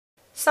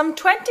Some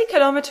 20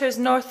 kilometres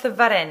north of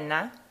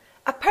Varenna,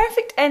 a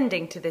perfect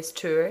ending to this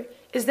tour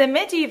is the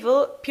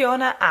medieval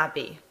Piona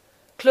Abbey,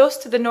 close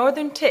to the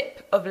northern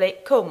tip of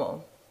Lake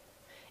Como.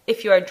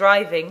 If you are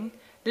driving,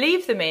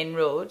 leave the main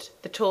road,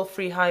 the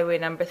toll-free highway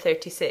number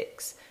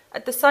 36,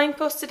 at the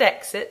signposted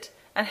exit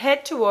and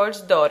head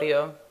towards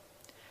Dorio.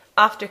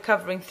 After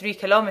covering 3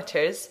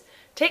 kilometres,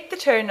 take the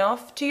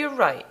turn-off to your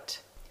right.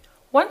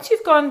 Once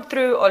you've gone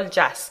through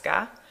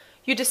Oljaska,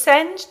 you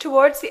descend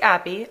towards the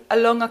abbey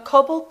along a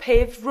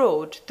cobble-paved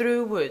road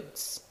through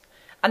woods.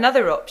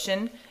 Another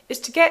option is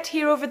to get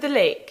here over the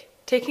lake,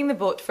 taking the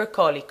boat for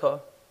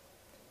Colico.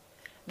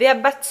 The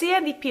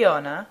Abbazia di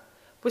Piona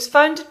was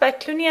founded by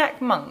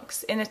Cluniac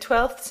monks in the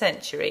 12th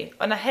century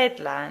on a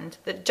headland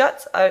that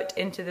juts out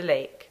into the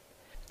lake.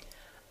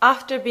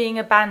 After being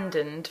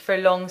abandoned for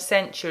long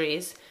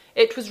centuries,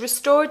 it was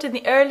restored in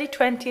the early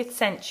 20th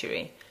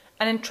century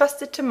and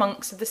entrusted to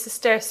monks of the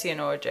Cistercian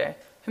order,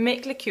 who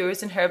make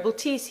liqueurs and herbal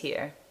teas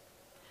here.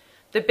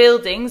 The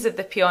buildings of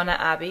the Piona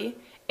Abbey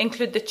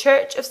include the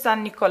Church of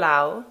San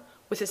Nicolao,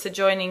 with its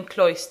adjoining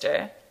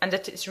cloister, and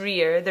at its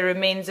rear the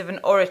remains of an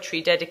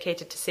oratory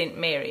dedicated to St.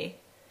 Mary.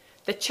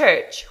 The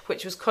church,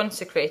 which was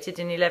consecrated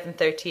in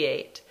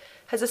 1138,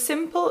 has a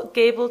simple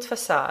gabled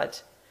facade.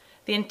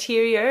 The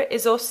interior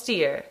is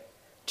austere.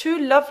 2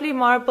 lovely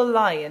marble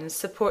lions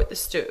support the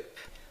stoop.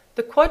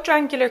 The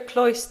quadrangular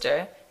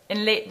cloister,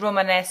 in late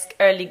Romanesque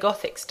early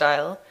Gothic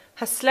style,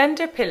 has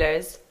slender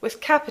pillars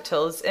with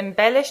capitals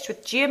embellished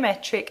with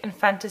geometric and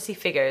fantasy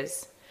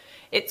figures.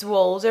 Its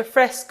walls are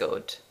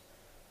frescoed.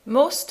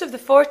 Most of the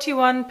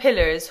 41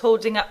 pillars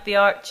holding up the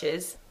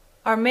arches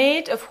are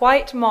made of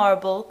white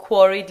marble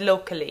quarried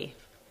locally,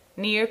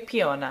 near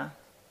Piona.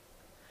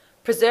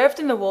 Preserved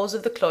in the walls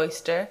of the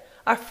cloister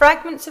are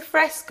fragments of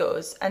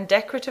frescoes and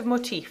decorative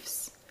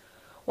motifs.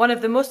 One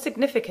of the most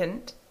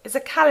significant is a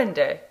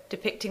calendar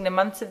depicting the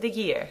months of the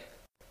year.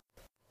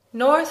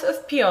 North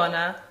of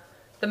Piona,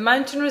 the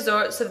mountain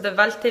resorts of the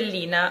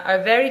Valtellina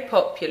are very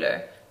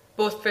popular,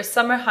 both for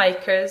summer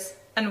hikers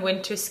and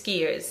winter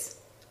skiers.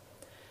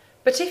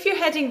 But if you're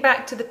heading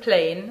back to the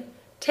plain,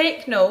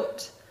 take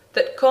note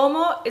that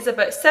Como is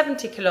about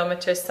 70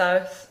 kilometres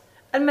south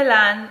and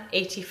Milan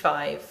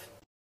 85.